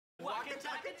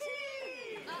talk of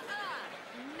tea!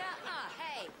 Nuh-uh.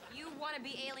 Hey, you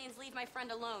wannabe aliens, leave my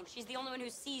friend alone. She's the only one who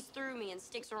sees through me and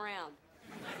sticks around.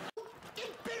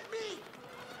 It bit me!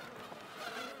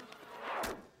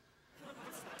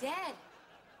 It's dead.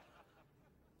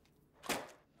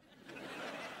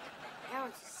 Now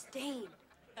it's stained.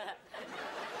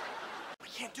 We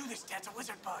can't do this, Dad's a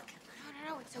wizard bug.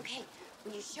 No, it's okay.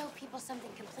 When you show people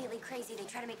something completely crazy, they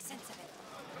try to make sense of it.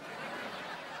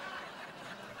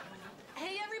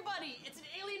 Hey, everybody! It's an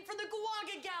alien from the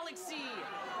Guaga Galaxy!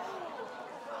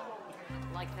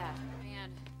 Like that.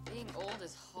 Man, being old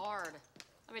is hard.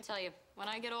 Let me tell you, when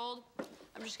I get old,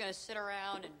 I'm just gonna sit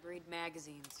around and read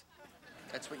magazines.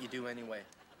 That's what you do anyway.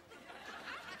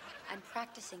 I'm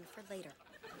practicing for later.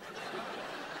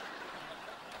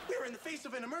 We're in the face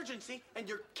of an emergency, and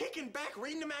you're kicking back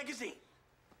reading a magazine.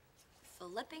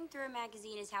 Flipping through a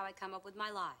magazine is how I come up with my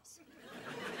lies.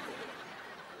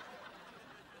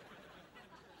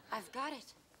 I've got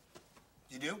it.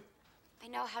 You do? I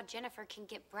know how Jennifer can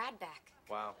get Brad back.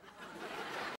 Wow.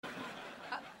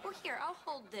 Well, here, I'll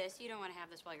hold this. You don't want to have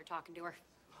this while you're talking to her.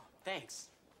 Thanks.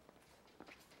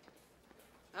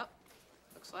 Oh,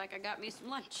 looks like I got me some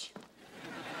lunch.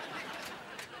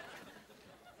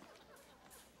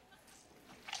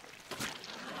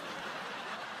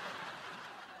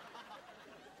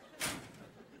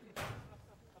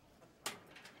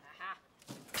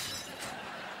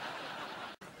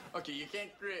 Okay, you can't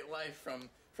create life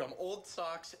from old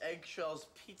socks, eggshells,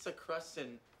 pizza crusts,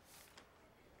 and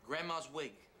grandma's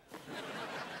wig.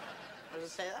 Where does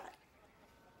it say that?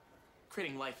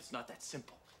 Creating life is not that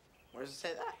simple. Where does it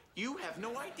say that? You have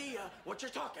no idea what you're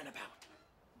talking about.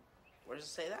 Where does it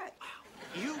say that?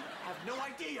 You have no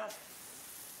idea.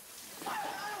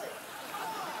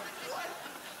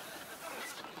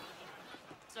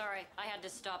 Sorry, I had to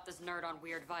stop this nerd on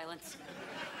weird violence.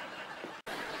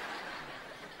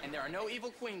 And there are no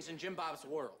evil queens in Jim Bob's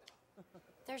world.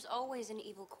 There's always an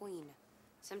evil queen.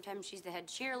 Sometimes she's the head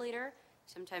cheerleader,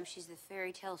 sometimes she's the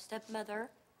fairy tale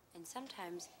stepmother, and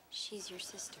sometimes she's your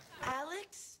sister.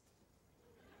 Alex?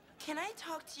 Can I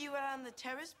talk to you out on the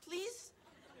terrace, please?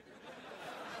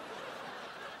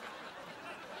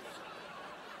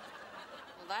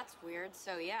 Well, that's weird,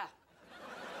 so yeah.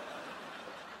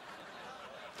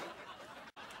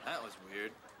 That was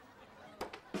weird.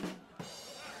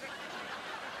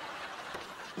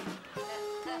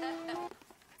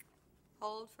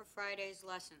 Hold for Friday's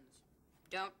lessons.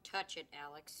 Don't touch it,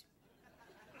 Alex.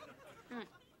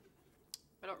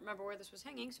 I don't remember where this was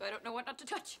hanging, so I don't know what not to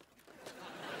touch.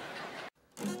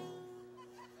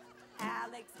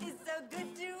 Alex is so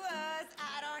good to us,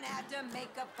 I don't have to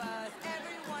make a fuss.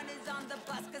 Everyone is on the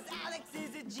bus, cause Alex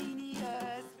is a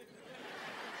genius.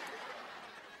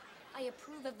 I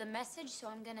approve of the message, so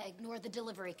I'm gonna ignore the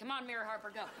delivery. Come on, Mirror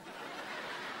Harper, go.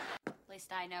 At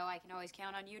least I know I can always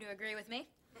count on you to agree with me.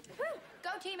 Woo! Go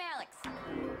Team Alex!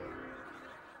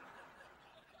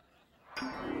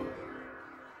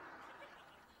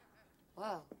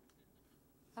 Whoa.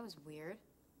 That was weird.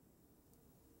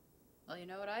 Well, you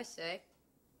know what I say.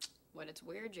 When it's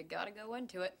weird, you gotta go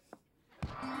into it.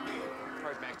 All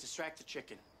right, Max, distract the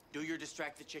chicken. Do your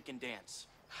distract the chicken dance.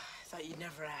 I thought you'd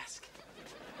never ask.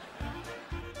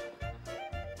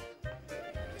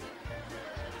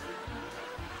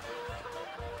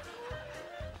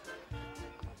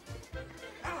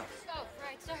 Oh,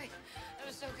 right, sorry. That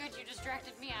was so good you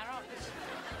distracted me. I don't...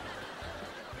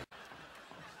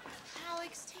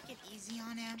 Alex, take it easy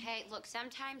on him. Hey, look,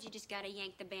 sometimes you just gotta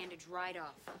yank the bandage right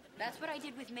off. That's what I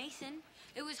did with Mason.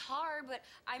 It was hard, but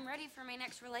I'm ready for my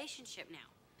next relationship now.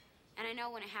 And I know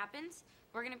when it happens,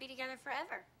 we're gonna be together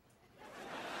forever.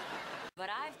 But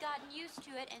I've gotten used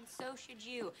to it, and so should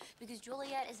you, because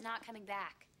Juliet is not coming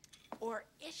back. Or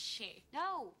is she?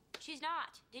 No, she's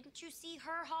not. Didn't you see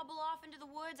her hobble off into the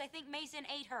woods? I think Mason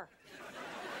ate her.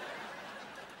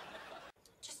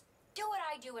 Just do what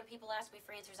I do when people ask me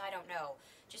for answers I don't know.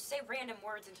 Just say random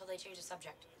words until they change the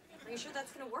subject. Are you sure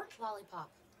that's gonna work? Lollipop.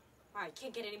 All right,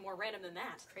 can't get any more random than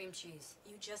that. Cream cheese.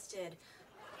 You just did.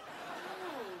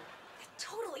 Oh, that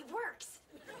totally works.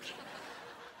 Okay.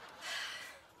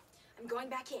 I'm going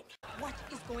back in. What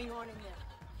is going on in there?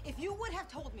 If you would have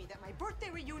told me that my birthday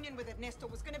reunion with Ernesto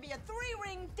was going to be a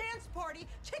 3-ring dance party,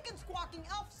 chicken squawking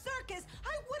elf circus,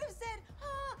 I would have said,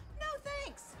 no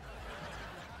thanks.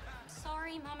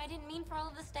 Sorry, Mom, I didn't mean for all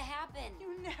of this to happen.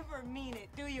 You never mean it,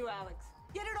 do you, Alex?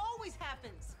 Yet it always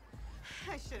happens.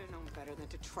 I should have known better than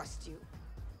to trust you.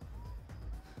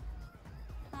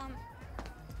 Mom,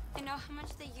 I know how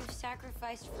much that you've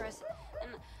sacrificed for us,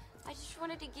 and I just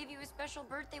wanted to give you a special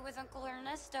birthday with Uncle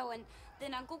Ernesto, and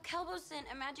then Uncle Kelbo sent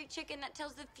a magic chicken that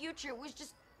tells the future. It was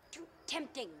just too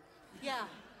tempting. Yeah,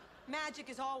 magic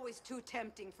is always too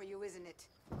tempting for you, isn't it?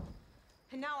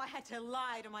 And now I had to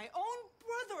lie to my own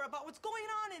brother about what's going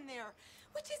on in there,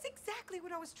 which is exactly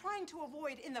what I was trying to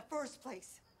avoid in the first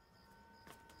place.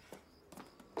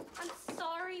 I'm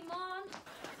sorry, Mom.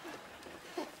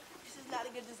 This is not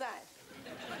a good design.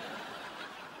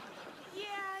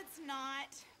 Yeah, it's not.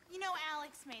 You know,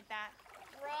 Alex made that.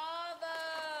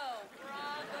 Bravo!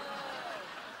 Bravo!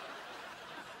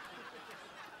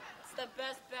 It's the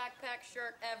best backpack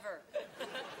shirt ever.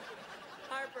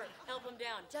 Harper, help him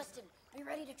down. Justin, be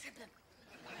ready to trip him.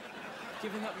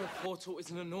 Giving up your portal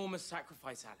is an enormous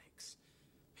sacrifice, Alex.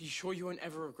 Are you sure you won't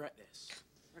ever regret this?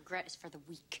 Regret is for the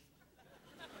weak.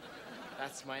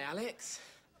 That's my Alex.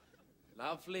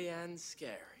 Lovely and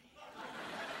scary.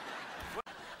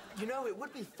 You know, it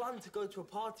would be fun to go to a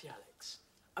party, Alex.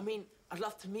 I mean, I'd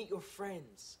love to meet your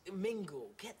friends,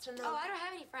 mingle, get to know... Oh, I don't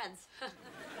have any friends.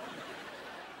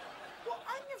 Well,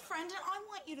 I'm your friend and I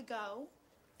want you to go.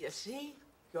 Yeah, see?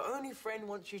 Your only friend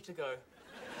wants you to go.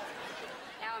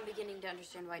 Now I'm beginning to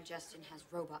understand why Justin has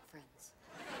robot friends.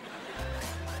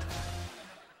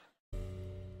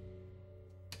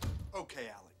 Okay,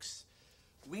 Alex.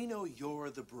 We know you're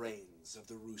the brains of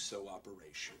the Russo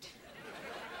operation.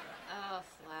 Oh,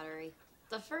 flattery.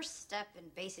 The first step in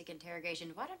basic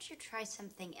interrogation. Why don't you try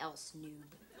something else, noob?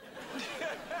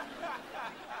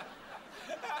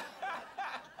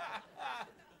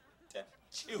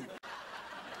 Shoot.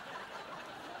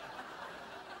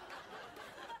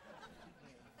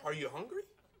 Are you hungry?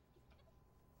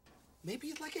 Maybe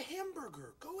you'd like a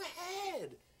hamburger. Go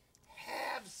ahead.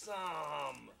 Have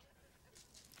some.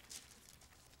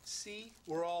 See,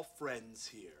 we're all friends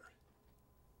here.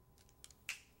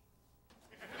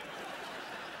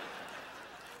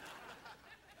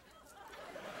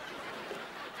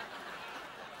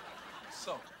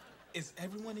 So, is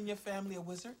everyone in your family a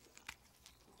wizard?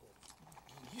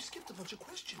 You skipped a bunch of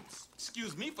questions.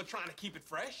 Excuse me for trying to keep it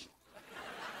fresh.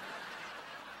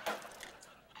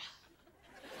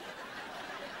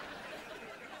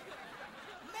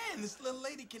 Man, this little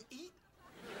lady can eat.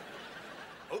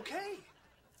 Okay,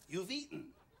 you've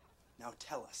eaten. Now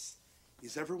tell us,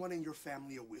 is everyone in your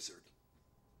family a wizard?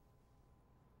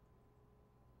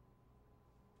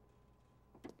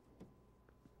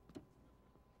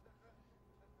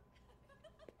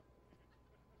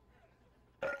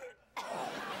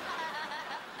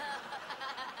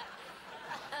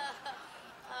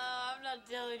 I'm not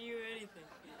telling you anything.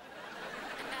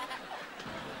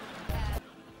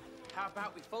 How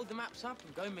about we fold the maps up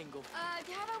and go mingle? How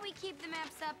about we keep the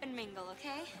maps up and mingle,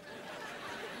 okay?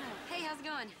 Hey, how's it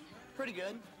going? Pretty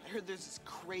good. I heard there's this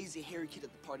crazy hairy kid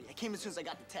at the party. I came as soon as I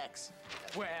got the text.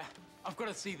 Where? I've got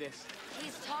to see this.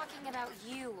 He's talking about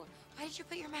you. Why did you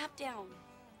put your map down?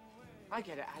 I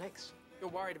get it, Alex. You're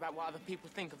worried about what other people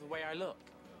think of the way I look.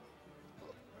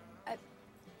 Who?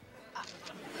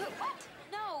 What?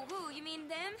 No, who? You mean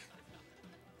them?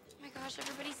 Oh my gosh,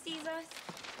 everybody sees us.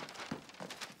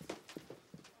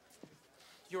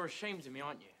 You're ashamed of me,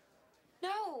 aren't you?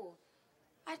 No.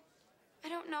 I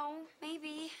don't know.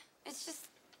 Maybe. It's just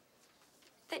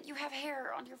that you have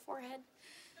hair on your forehead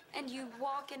and you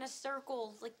walk in a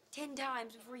circle like 10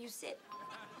 times before you sit.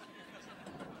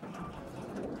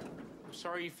 I'm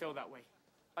sorry you feel that way.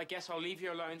 I guess I'll leave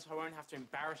you alone so I won't have to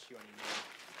embarrass you anymore.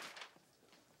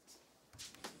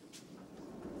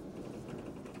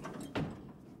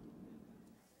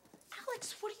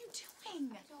 Alex, what are you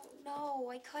doing? I don't know.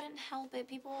 I couldn't help it.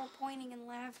 People were pointing and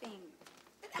laughing.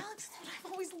 But Alex, that's what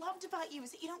I've always loved about you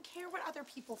is that you don't care what other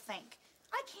people think.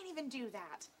 I can't even do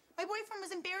that. My boyfriend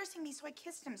was embarrassing me, so I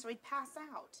kissed him so he'd pass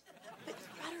out. But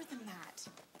you're better than that.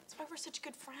 That's why we're such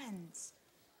good friends.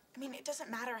 I mean, it doesn't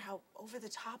matter how over the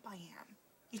top I am.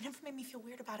 You've never made me feel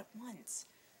weird about it once.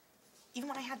 Even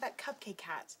when I had that cupcake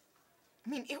hat. I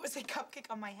mean, it was a cupcake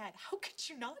on my head. How could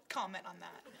you not comment on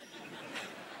that?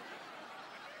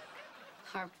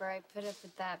 Harper, I put up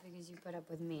with that because you put up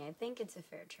with me. I think it's a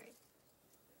fair trade.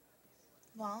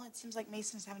 Well, it seems like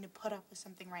Mason's having to put up with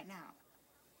something right now.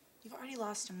 You've already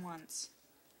lost him once.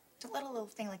 Don't let a little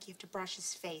thing like you have to brush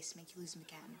his face make you lose him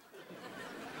again.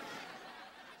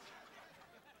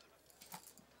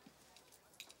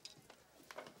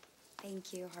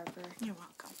 Thank you, Harper. You're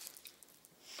welcome.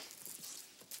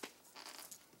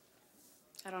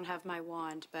 I don't have my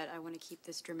wand, but I want to keep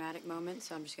this dramatic moment,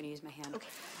 so I'm just going to use my hand. Okay.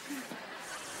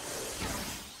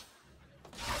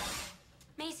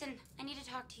 Mason, I need to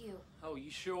talk to you. Oh, you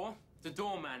sure? The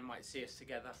doorman might see us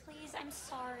together. Please, I'm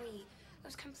sorry. It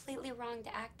was completely wrong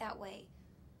to act that way.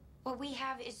 What we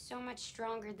have is so much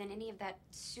stronger than any of that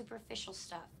superficial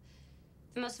stuff.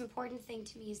 The most important thing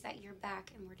to me is that you're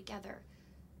back and we're together.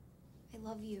 I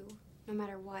love you, no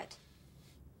matter what.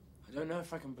 I don't know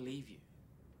if I can believe you.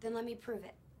 Then let me prove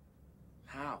it.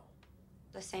 How?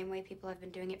 The same way people have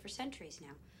been doing it for centuries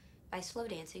now. By slow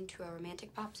dancing to a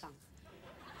romantic pop song.